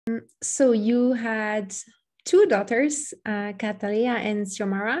So you had two daughters, Catalea and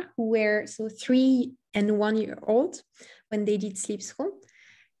Xiomara, who were 3 and 1 year old when they did sleep school.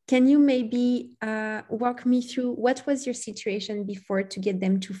 Can you maybe walk me through what was your situation before to get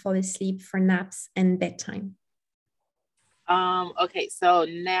them to fall asleep for naps and bedtime? Okay, so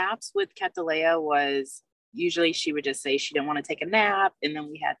naps with Catalea was usually she would just say she didn't want to take a nap, and then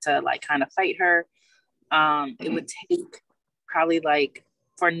we had to like kind of fight her. It would take probably like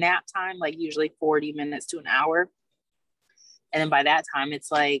for nap time, like usually 40 minutes to an hour. And then by that time,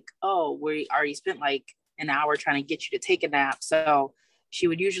 it's like, oh, we already spent like an hour trying to get you to take a nap. So she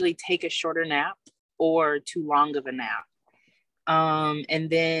would usually take a shorter nap or too long of a nap. And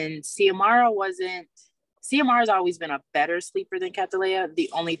then Xiomara's always been a better sleeper than Catalea.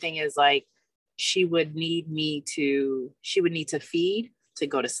 The only thing is like she would need to feed to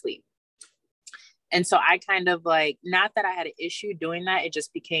go to sleep. And so I kind of like, not that I had an issue doing that, it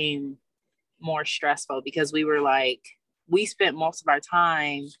just became more stressful because we spent most of our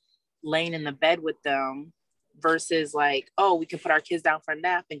time laying in the bed with them versus like, oh, we can put our kids down for a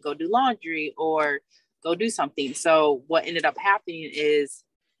nap and go do laundry or go do something. So what ended up happening is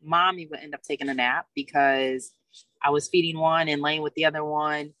mommy would end up taking a nap because I was feeding one and laying with the other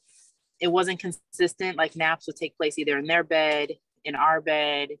one. It wasn't consistent. Like naps would take place either in their bed, in our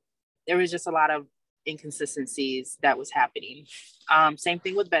bed. There was just a lot of inconsistencies that was happening. Same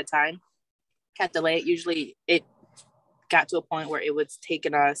thing with bedtime. Catalea, usually it got to a point where it was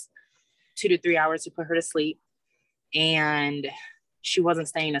taking us 2 to 3 hours to put her to sleep, and she wasn't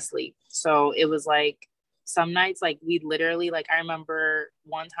staying asleep. So it was like some nights, like we literally, like I remember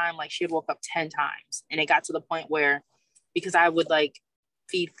one time, like she had woke up 10 times, and it got to the point where, because I would like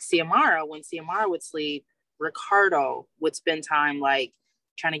feed Xiomara, when Xiomara would sleep, Ricardo would spend time like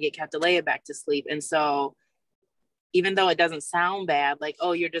trying to get Catalea back to sleep. And so even though it doesn't sound bad, like,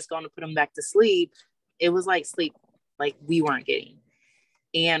 oh, you're just going to put him back to sleep, it was like sleep like we weren't getting.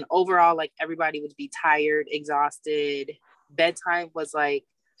 And overall, like everybody would be tired, exhausted. Bedtime was like,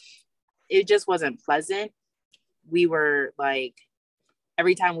 it just wasn't pleasant. We were like,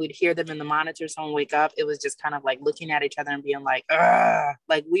 every time we'd hear them in the monitor, someone wake up, it was just kind of like looking at each other and being like, ugh,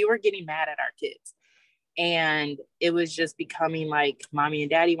 like we were getting mad at our kids. And it was just becoming like mommy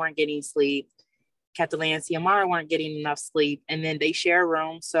and daddy weren't getting sleep. Catalea and Xiomara weren't getting enough sleep. And then they share a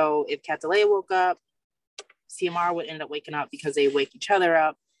room. So if Catalea woke up, Xiomara would end up waking up because they wake each other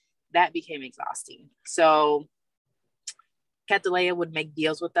up. That became exhausting. So Catalea would make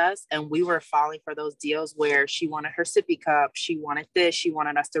deals with us, and we were falling for those deals where she wanted her sippy cup, she wanted this, she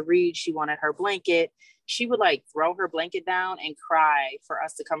wanted us to read, she wanted her blanket. She would like throw her blanket down and cry for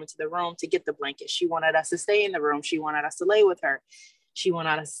us to come into the room to get the blanket. She wanted us to stay in the room. She wanted us to lay with her. She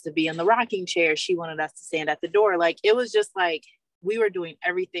wanted us to be in the rocking chair. She wanted us to stand at the door. Like it was just like we were doing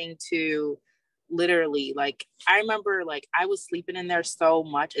everything to literally, like I remember like I was sleeping in there so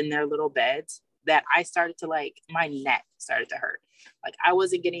much in their little beds that I started to like, my neck started to hurt. Like I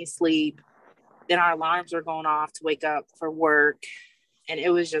wasn't getting sleep. Then our alarms were going off to wake up for work. And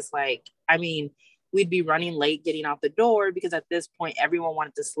it was just like, I mean, we'd be running late getting out the door because at this point, everyone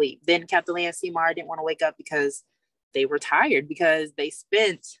wanted to sleep. Then Catalina and Seymour didn't want to wake up because they were tired because they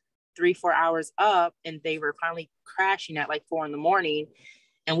spent 3-4 hours up and they were finally crashing at like 4 a.m.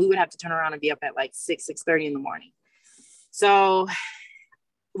 And we would have to turn around and be up at like 6:30 in the morning. So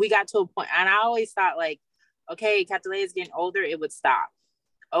we got to a point, and I always thought like, okay, Catalina is getting older, it would stop.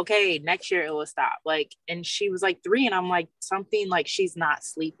 Okay, next year it will stop. Like, and she was like 3, and I'm like, something like she's not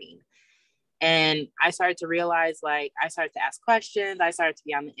sleeping. And I started to realize, like, I started to ask questions. I started to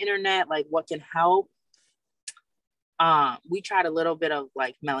be on the internet, like, what can help? We tried a little bit of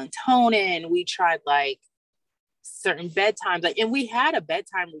like melatonin. We tried like certain bedtimes, like, and we had a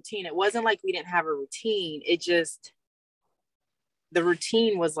bedtime routine. It wasn't like we didn't have a routine. It just, the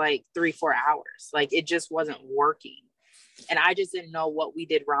routine was like 3-4 hours. Like it just wasn't working. And I just didn't know what we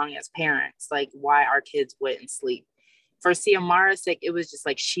did wrong as parents, like why our kids wouldn't sleep. For Xiomara's sake, it was just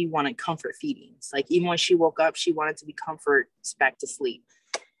like she wanted comfort feedings. Like even when she woke up, she wanted to be comfort back to sleep.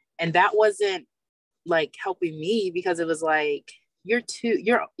 And that wasn't like helping me because it was like, you're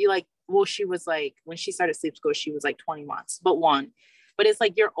like, well, she was like, when she started sleep school, she was like 20 months, but it's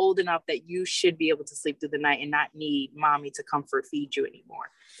like, you're old enough that you should be able to sleep through the night and not need mommy to comfort feed you anymore.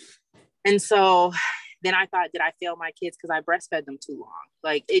 And so then I thought, did I fail my kids because I breastfed them too long?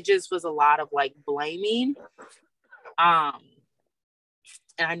 Like it just was a lot of like blaming. And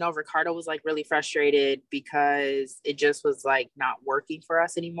I know Ricardo was like really frustrated because it just was like not working for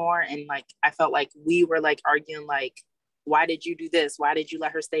us anymore. And like, I felt like we were like arguing, like, why did you do this? Why did you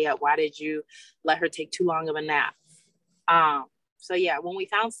let her stay up? Why did you let her take too long of a nap? So yeah, when we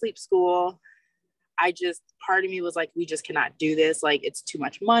found sleep school, part of me was like, we just cannot do this. Like, it's too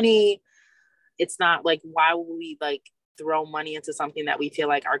much money. It's not like, why would we like throw money into something that we feel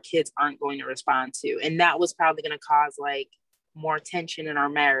like our kids aren't going to respond to? And that was probably going to cause like more tension in our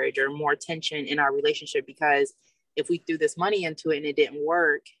marriage or more tension in our relationship, because if we threw this money into it and it didn't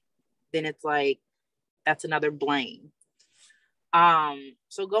work, then it's like, that's another blame.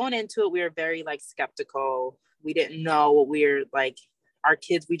 So going into it, we were very like skeptical. We didn't know what we're like, our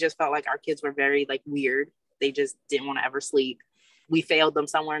kids, we just felt like our kids were very like weird. They just didn't want to ever sleep. We failed them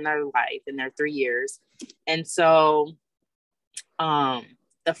somewhere in their life in their 3 years. And so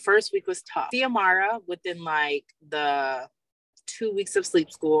the first week was tough. Xiomara, within like the 2 weeks of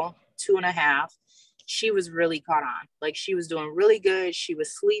sleep school, 2.5, she was really caught on. Like, she was doing really good. She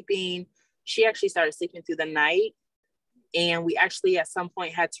was sleeping. She actually started sleeping through the night. And we actually at some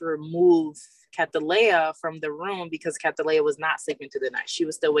point had to remove Catalea from the room because Catalea was not sleeping through the night. She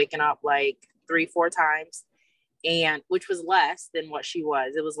was still waking up like 3-4 times, and which was less than what she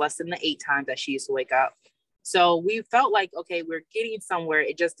was. It was less than the 8 times that she used to wake up. So we felt like, okay, we're getting somewhere.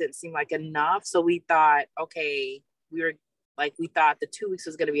 It just didn't seem like enough. So we thought, okay, we thought the 2 weeks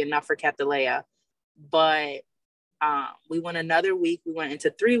was going to be enough for Catalea. But we went another week. We went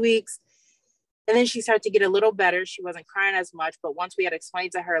into 3 weeks. And then she started to get a little better. She wasn't crying as much. But once we had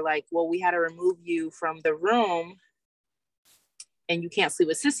explained to her, like, well, we had to remove you from the room and you can't sleep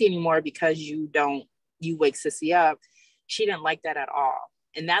with Sissy anymore because you wake Sissy up. She didn't like that at all.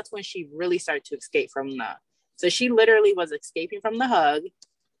 And that's when she really started to escape so she literally was escaping from the hug,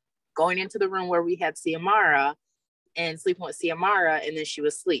 going into the room where we had Xiomara and sleeping with Xiomara. And then she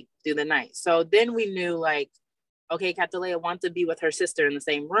was asleep through the night. So then we knew, like, okay, Catalea wanted to be with her sister in the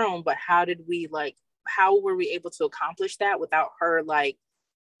same room, but how were we able to accomplish that without her, like,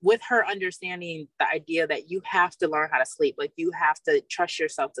 with her understanding the idea that you have to learn how to sleep, like, you have to trust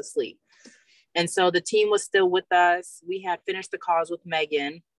yourself to sleep. And so the team was still with us. We had finished the calls with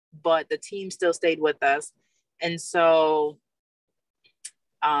Megan, but the team still stayed with us. And so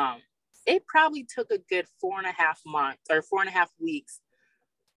it probably took a good 4.5 months or 4.5 weeks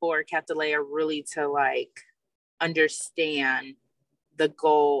for Catalea really to like understand the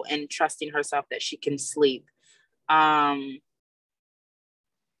goal and trusting herself that she can sleep.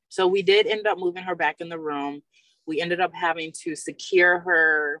 So we did end up moving her back in the room. We ended up having to secure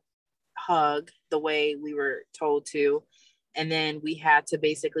her hug the way we were told to. And then we had to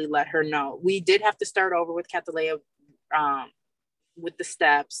basically let her know. We did have to start over with Catalea with the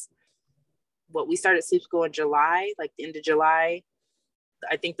steps. We started sleep school in July, like the end of July,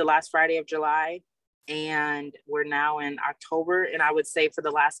 I think the last Friday of July. And we're now in October. And I would say for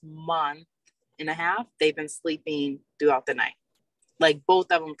the last month and a half, they've been sleeping throughout the night. Like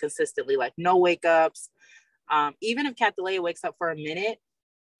both of them consistently, like no wake ups. Even if Catalea wakes up for a minute,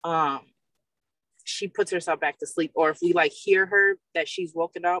 she puts herself back to sleep. Or if we like hear her that she's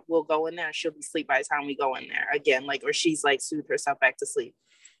woken up, we'll go in there and she'll be asleep by the time we go in there again. Like, or she's like soothed herself back to sleep.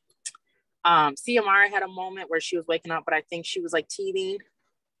 Xiomara had a moment where she was waking up, but I think she was like teething.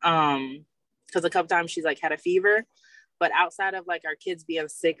 Because a couple times she's like had a fever. But outside of like our kids being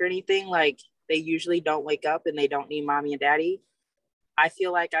sick or anything, like they usually don't wake up and they don't need mommy and daddy. I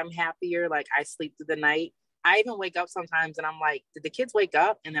feel like I'm happier. Like I sleep through the night. I even wake up sometimes and I'm like, did the kids wake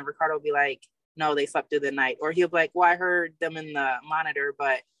up? And then Ricardo will be like, no, they slept through the night. Or he'll be like, well, I heard them in the monitor,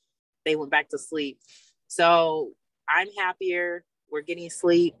 but they went back to sleep. So I'm happier. We're getting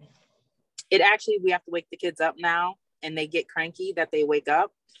sleep. We have to wake the kids up now, and they get cranky that they wake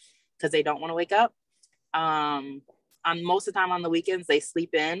up because they don't want to wake up. On most of the time on the weekends, they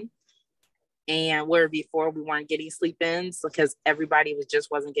sleep in. And where before we weren't getting sleep ins because everybody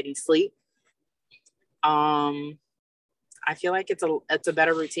wasn't getting sleep. I feel like it's a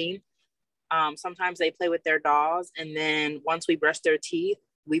better routine. Sometimes they play with their dolls, and then once we brush their teeth,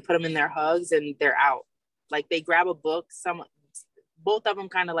 we put them in their hugs and they're out. Like they grab a book. Both of them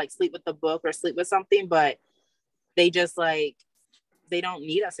kind of like sleep with the book or sleep with something, but they just like, they don't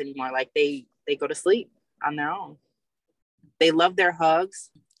need us anymore. Like they go to sleep on their own. They love their hugs.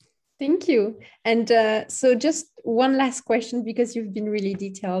 Thank you. And so just one last question, because you've been really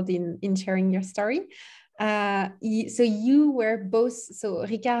detailed in sharing your story. So you were both, so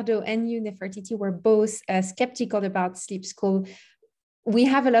Ricardo and you, Nefertiti, were both skeptical about sleep school. We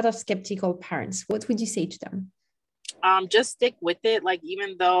have a lot of skeptical parents. What would you say to them? Just stick with it. Like,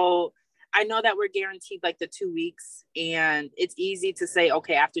 even though I know that we're guaranteed like the 2 weeks, and it's easy to say,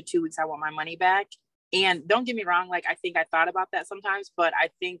 okay, after 2 weeks, I want my money back. And don't get me wrong. Like, I think I thought about that sometimes, but I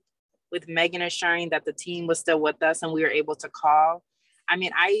think with Megan assuring that the team was still with us and we were able to call. I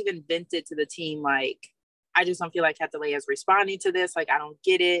mean, I even vented to the team, like, I just don't feel like Catalea is responding to this. Like, I don't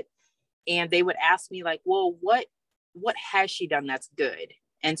get it. And they would ask me like, well, what has she done that's good?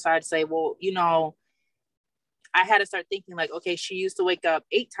 And so I'd say, well, you know, I had to start thinking like, okay, she used to wake up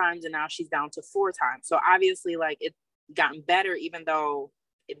 8 times and now she's down to 4 times. So obviously like it's gotten better, even though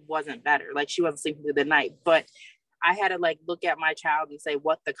it wasn't better. Like she wasn't sleeping through the night, but I had to like look at my child and say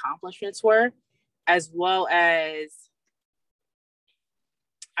what the accomplishments were, as well as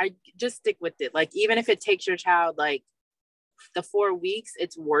I just stick with it. Like, even if it takes your child like the 4 weeks,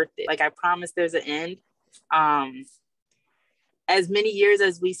 it's worth it. Like, I promise there's an end. As many years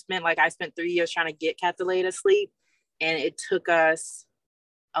as we spent, like I spent 3 years trying to get Catalea to sleep, and it took us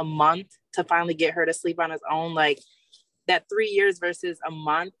a month to finally get her to sleep on its own. Like, that 3 years versus a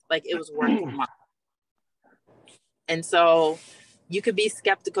month, like it was worth a month. And so you could be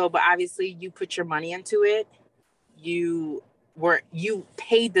skeptical, but obviously you put your money into it. You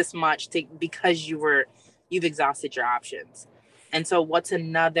paid this much because you've exhausted your options. And so what's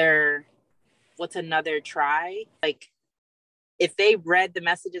another try? Like, if they read the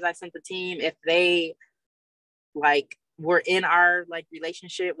messages I sent the team, if they like were in our like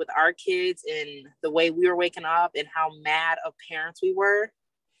relationship with our kids and the way we were waking up and how mad of parents we were,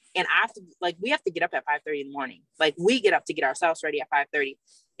 and we have to get up at 5:30 in the morning. Like, we get up to get ourselves ready at 5:30.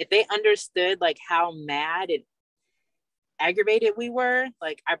 If they understood like how mad and aggravated we were,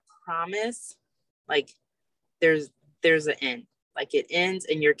 like, I promise, like, there's an end. Like, it ends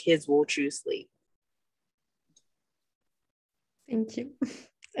and your kids will choose sleep. Thank you.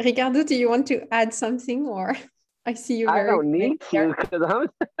 Ricardo, do you want to add something, or I see you very... I don't need to,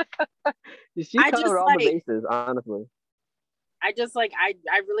 because she covered all the bases, honestly. I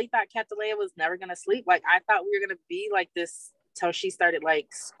really thought Catalea was never gonna sleep. Like, I thought we were gonna be like this till she started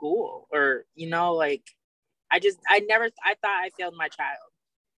like school, or you know, like I thought I failed my child.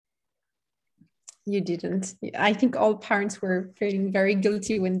 You didn't. I think all parents were feeling very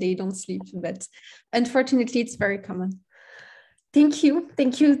guilty when they don't sleep, but unfortunately it's very common. Thank you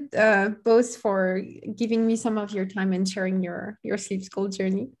both for giving me some of your time and sharing your sleep school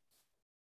journey.